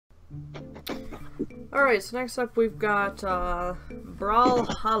Alright, so next up we've got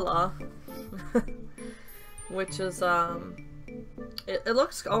Brawlhalla, which is it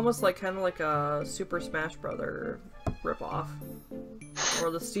looks almost like kind of like a Super Smash Brother ripoff, or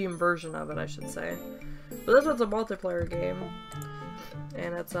the Steam version of it, I should say. But this one's a multiplayer game,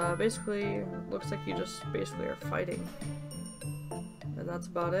 and it's basically looks like you just basically are fighting, and that's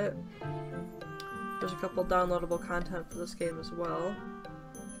about it. There's a couple downloadable content for this game as well.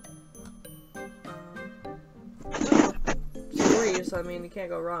 Stories, I mean, you can't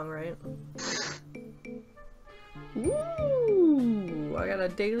go wrong, right? Ooh, I got a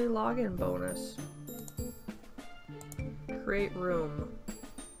daily login bonus. Create room.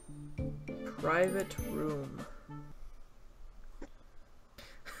 Private room.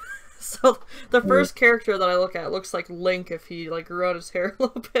 So, the first character that I look at looks like Link if he, like, grew out his hair a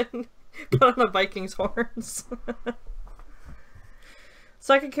little bit and put on a Viking's horns.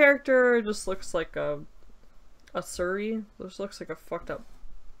 Second character just looks like a Surrey. This looks like a fucked up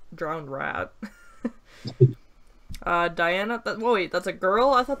drowned rat. Diana. Whoa, wait, that's a girl?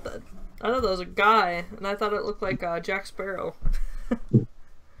 I thought that was a guy, and I thought it looked like Jack Sparrow.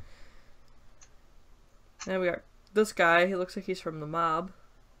 And we got this guy. He looks like he's from the mob.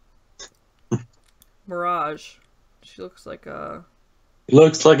 Mirage. She looks like a. He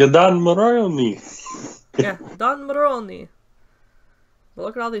looks like a Don Moroni. Yeah, Don Moroni. But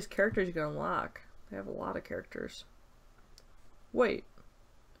look at all these characters you can unlock. They have a lot of characters. Wait.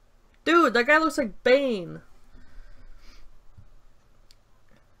 Dude, that guy looks like Bane.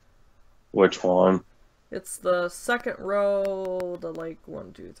 Which one? It's the second row, the like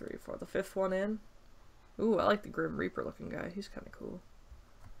 1, 2, 3, 4, the fifth one in. Ooh, I like the Grim Reaper looking guy. He's kind of cool.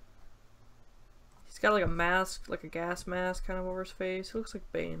 He's got like a mask, like a gas mask kind of over his face. He looks like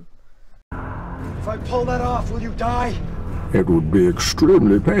Bane. If I pull that off, will you die? It would be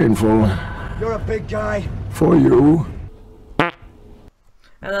extremely painful. You're a big guy. For you. And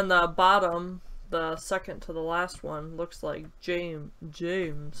then the bottom, the second to the last one, looks like James.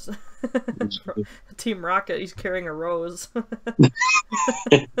 Team Rocket, he's carrying a rose.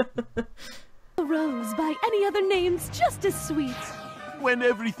 A rose by any other name's just as sweet. When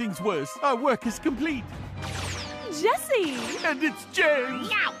everything's worse, our work is complete. Jesse! And it's James!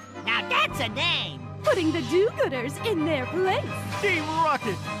 Now that's a name! Putting the do-gooders in their place. Team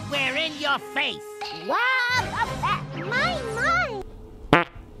Rocket! We're in your face! Mine!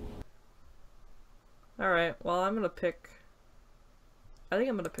 Alright, well I'm gonna pick... I think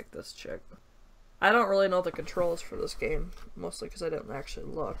I'm gonna pick this chick. I don't really know the controls for this game, mostly because I didn't actually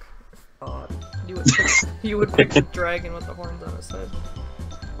look. You would pick the dragon with the horns on his head.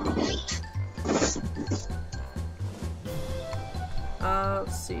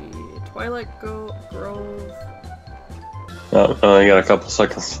 Let's see. Twilight Grove. Oh, you got a couple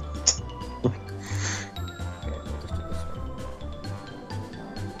seconds. Okay, we'll just do this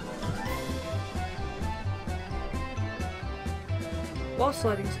one. Wall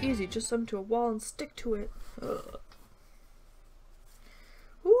sliding is easy. Just jump to a wall and stick to it. Ugh.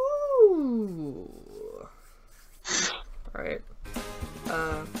 Ooh. Alright.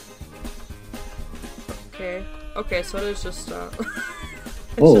 Okay. Okay, so it is just,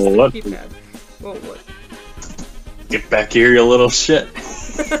 it's Oh, just the what? keypad. Whoa, what? Get back here, you little shit.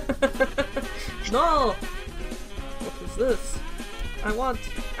 No! What is this? I want...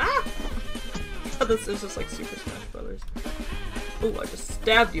 Ah! This is just like Super Smash Brothers. Ooh, I just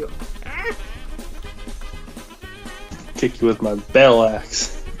stabbed you. Ah! Kick you with my battle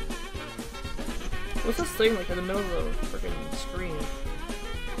axe. What's this thing like in the middle of the freaking screen?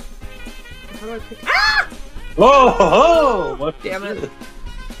 How do I pick? Ah! Oh! What? Damn it!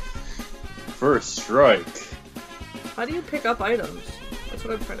 First strike. How do you pick up items? That's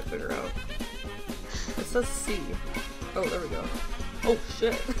what I'm trying to figure out. It says C. Oh, there we go. Oh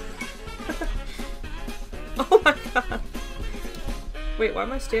shit! Oh my god! Wait, why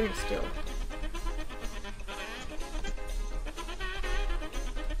am I standing still?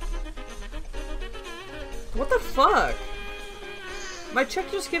 What the fuck? My chick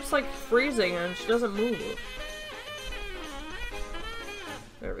just keeps like freezing and she doesn't move.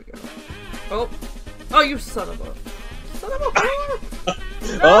 There we go. Oh. Oh, you son of a whore!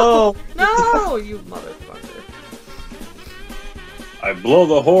 No! Oh! No! You motherfucker. I blow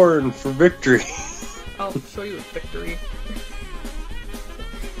the horn for victory. I'll show you a victory.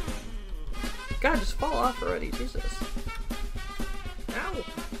 God, just fall off already, Jesus. Ow!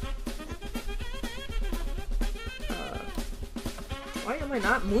 Why am I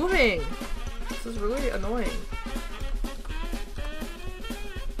not moving? This is really annoying.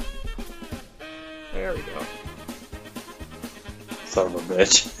 There we go. Son of a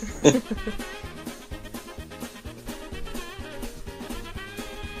bitch.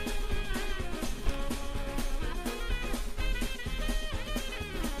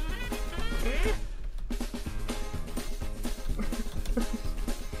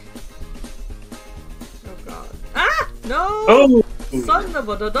 Oh god. Ah! No! Oh! Son of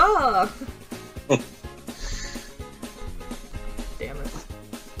a da-da! Damn it.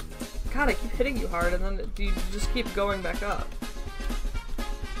 God, I keep hitting you hard and then you just keep going back up.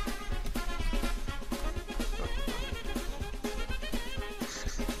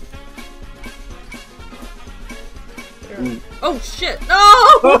 There. Oh shit! No!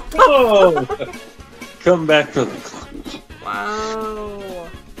 Oh! Come back for the clutch. Wow.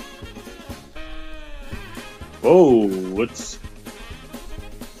 Whoa, what's...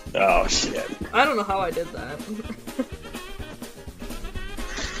 Oh, shit. I don't know how I did that.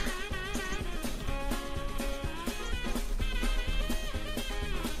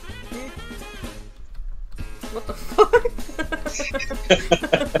 What the fuck?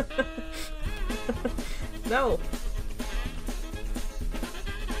 No.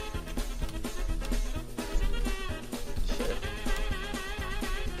 Shit.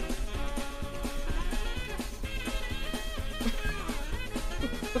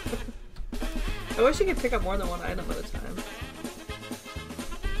 I wish you could pick up more than one item at a time.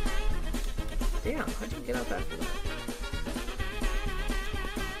 Damn, how'd you get up after that?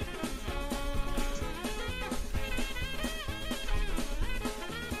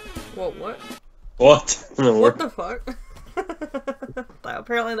 Whoa, what? What? What the fuck?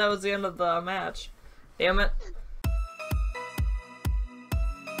 Apparently that was the end of the match. Damn it.